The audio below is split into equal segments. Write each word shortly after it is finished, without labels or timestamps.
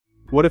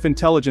What if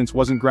intelligence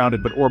wasn't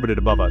grounded but orbited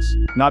above us,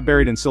 not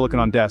buried in silicon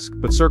on desk,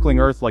 but circling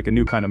Earth like a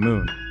new kind of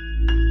moon?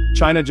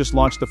 China just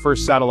launched the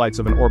first satellites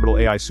of an orbital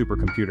AI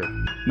supercomputer.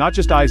 Not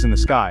just eyes in the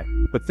sky,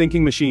 but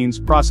thinking machines,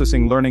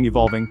 processing, learning,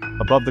 evolving,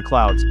 above the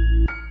clouds.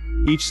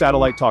 Each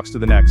satellite talks to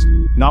the next,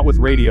 not with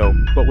radio,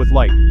 but with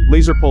light.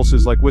 Laser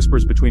pulses like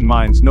whispers between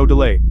minds, no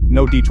delay,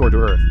 no detour to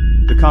Earth.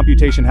 The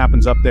computation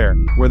happens up there,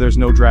 where there's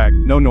no drag,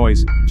 no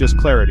noise, just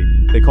clarity.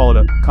 They call it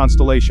a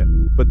constellation.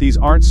 But these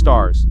aren't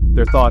stars,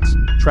 they're thoughts,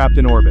 trapped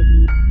in orbit.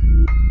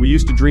 We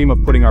used to dream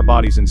of putting our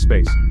bodies in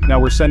space. Now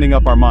we're sending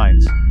up our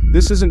minds.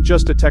 This isn't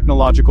just a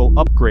technological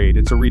upgrade,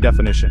 it's a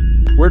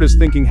redefinition. Where does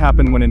thinking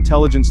happen when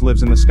intelligence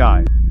lives in the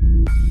sky?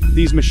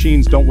 These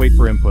machines don't wait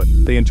for input,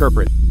 they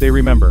interpret, they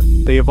remember,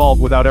 they evolve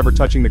without ever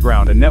touching the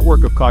ground, a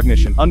network of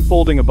cognition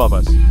unfolding above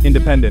us,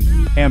 independent,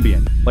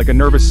 ambient, like a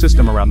nervous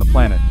system around the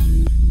planet.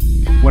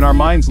 When our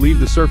minds leave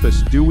the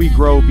surface, do we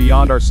grow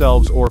beyond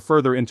ourselves or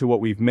further into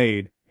what we've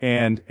made?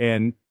 And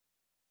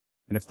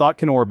if thought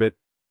can orbit,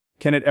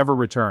 can it ever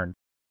return?